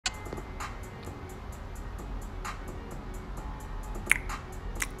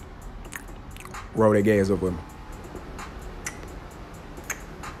Roll that gas up with me.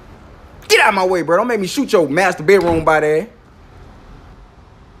 Get out of my way, bro. Don't make me shoot your master bedroom by there.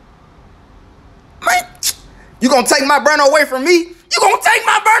 Man, you gonna take my burner away from me? You gonna take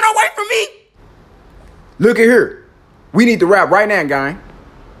my burner away from me? Look at here. We need to rap right now, gang.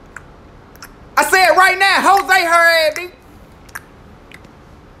 I said right now, Jose her nigga.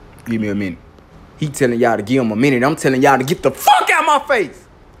 Give me a minute. He telling y'all to give him a minute. I'm telling y'all to get the fuck out my face.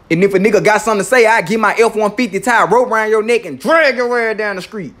 And if a nigga got something to say, I get my F-150 tie, rope around your neck, and drag your ass down the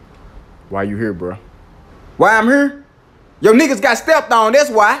street. Why you here, bro? Why I'm here? Your niggas got stepped on, that's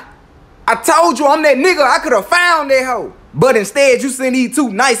why. I told you I'm that nigga. I could have found that hoe. But instead, you send these two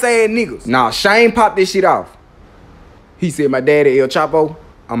nice-ass niggas. Nah, Shane popped this shit off. He said, my daddy El Chapo,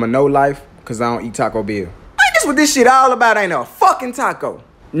 I'm a no-life, because I don't eat Taco Bell. Man, this what this shit all about, ain't a fucking taco.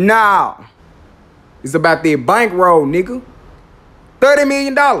 Nah. It's about that bankroll, nigga. $30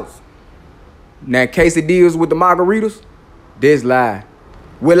 million. Now, quesadillas with the margaritas, that's lie.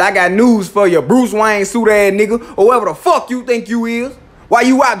 Well, I got news for you, Bruce Wayne suit-ass nigga, or whoever the fuck you think you is. While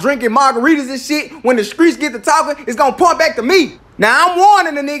you out drinking margaritas and shit, when the streets get to talking, it's gonna point back to me. Now, I'm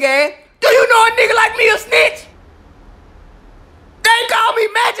warning the nigga ass. Do you know a nigga like me a snitch? They call me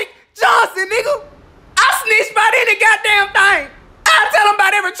Magic Johnson, nigga. I snitch about any goddamn thing. I tell them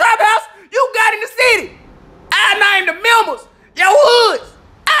about every trap house you got in the city. I name the members, your hoods.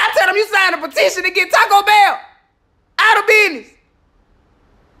 I tell them you signed a petition to get Taco Bell out of business.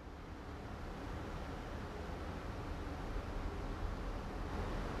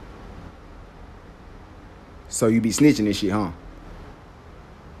 So you be snitching this shit, huh?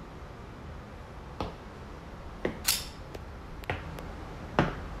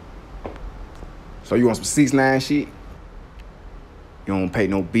 So you want some 6ix9ine shit? You don't pay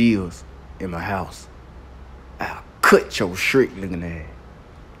no bills in my house. I'll cut your shirt looking at.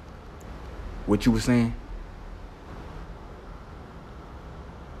 What you was saying?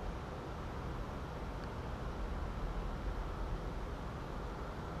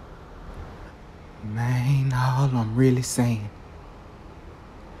 Man, all I'm really saying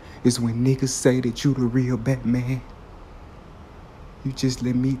is when niggas say that you the real Batman, you just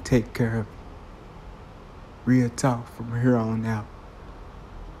let me take care of it. Real talk from here on out.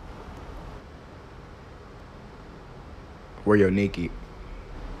 Where your neck at?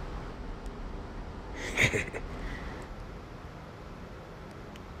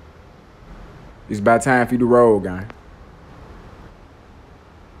 It's about time for you to roll, guy.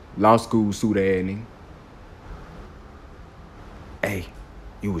 Law school suit ass nigga. Hey,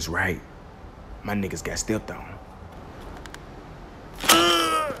 you was right. My niggas got stepped on.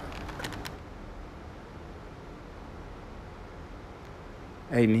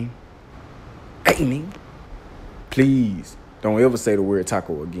 Hey, nigga. Hey, nigga. Please, don't ever say the word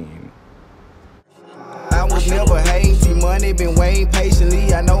taco again. I was never hating, Tmoney been waiting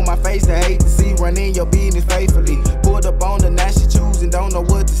patiently. I know my face, I hate to see, running your business faithfully. Pulled up on the now she choosing, don't know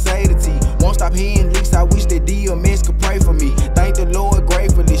what to say to T. Won't stop hearing leaks, I wish that DMS could pray for me. Thank the Lord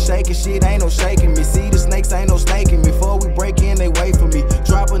gratefully, shaking shit, ain't no shaking.